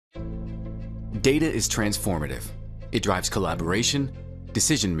Data is transformative. It drives collaboration,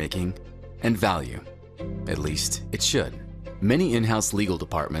 decision-making, and value. At least, it should. Many in-house legal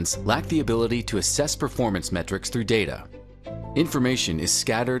departments lack the ability to assess performance metrics through data. Information is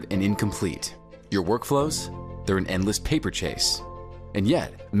scattered and incomplete. Your workflows? They're an endless paper chase. And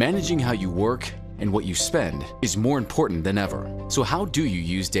yet, managing how you work and what you spend is more important than ever. So how do you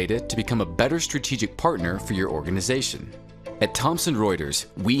use data to become a better strategic partner for your organization? At Thomson Reuters,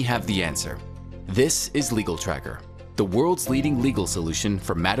 we have the answer. This is Legal Tracker, the world's leading legal solution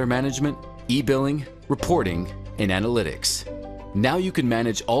for matter management, e-billing, reporting, and analytics. Now you can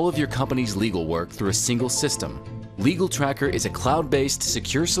manage all of your company's legal work through a single system. Legal Tracker is a cloud-based,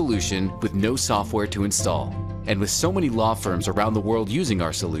 secure solution with no software to install. And with so many law firms around the world using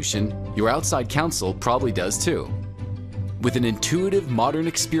our solution, your outside counsel probably does too. With an intuitive, modern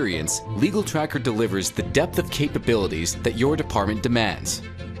experience, Legal Tracker delivers the depth of capabilities that your department demands,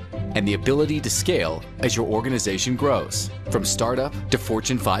 and the ability to scale as your organization grows, from startup to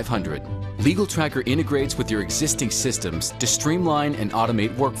Fortune 500. Legal Tracker integrates with your existing systems to streamline and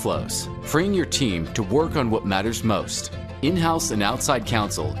automate workflows, freeing your team to work on what matters most. In-house and outside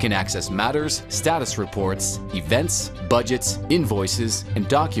counsel can access matters, status reports, events, budgets, invoices, and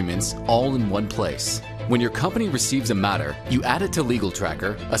documents all in one place. When your company receives a matter, you add it to Legal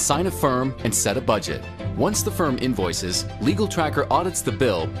Tracker, assign a firm, and set a budget. Once the firm invoices, Legal Tracker audits the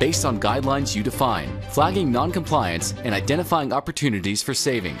bill based on guidelines you define, flagging non-compliance and identifying opportunities for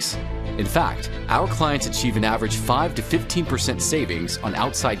savings. In fact, our clients achieve an average 5 to 15% savings on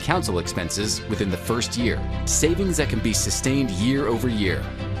outside counsel expenses within the first year, savings that can be sustained year over year.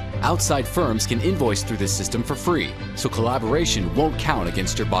 Outside firms can invoice through this system for free, so collaboration won't count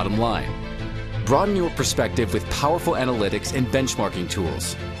against your bottom line. Broaden your perspective with powerful analytics and benchmarking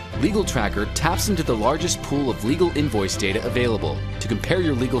tools. Legal Tracker taps into the largest pool of legal invoice data available to compare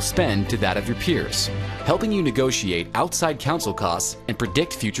your legal spend to that of your peers, helping you negotiate outside counsel costs and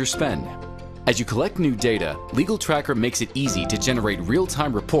predict future spend. As you collect new data, Legal Tracker makes it easy to generate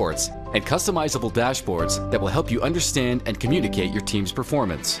real-time reports and customizable dashboards that will help you understand and communicate your team's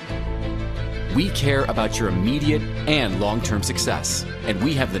performance. We care about your immediate and long-term success, and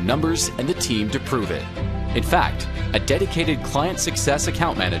we have the numbers and the team to prove it. In fact, a dedicated client success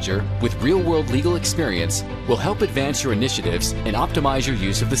account manager with real-world legal experience will help advance your initiatives and optimize your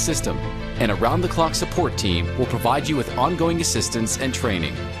use of the system. An around-the-clock support team will provide you with ongoing assistance and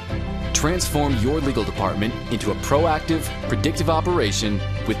training. Transform your legal department into a proactive, predictive operation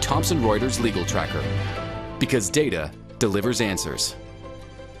with Thomson Reuters Legal Tracker. Because data delivers answers.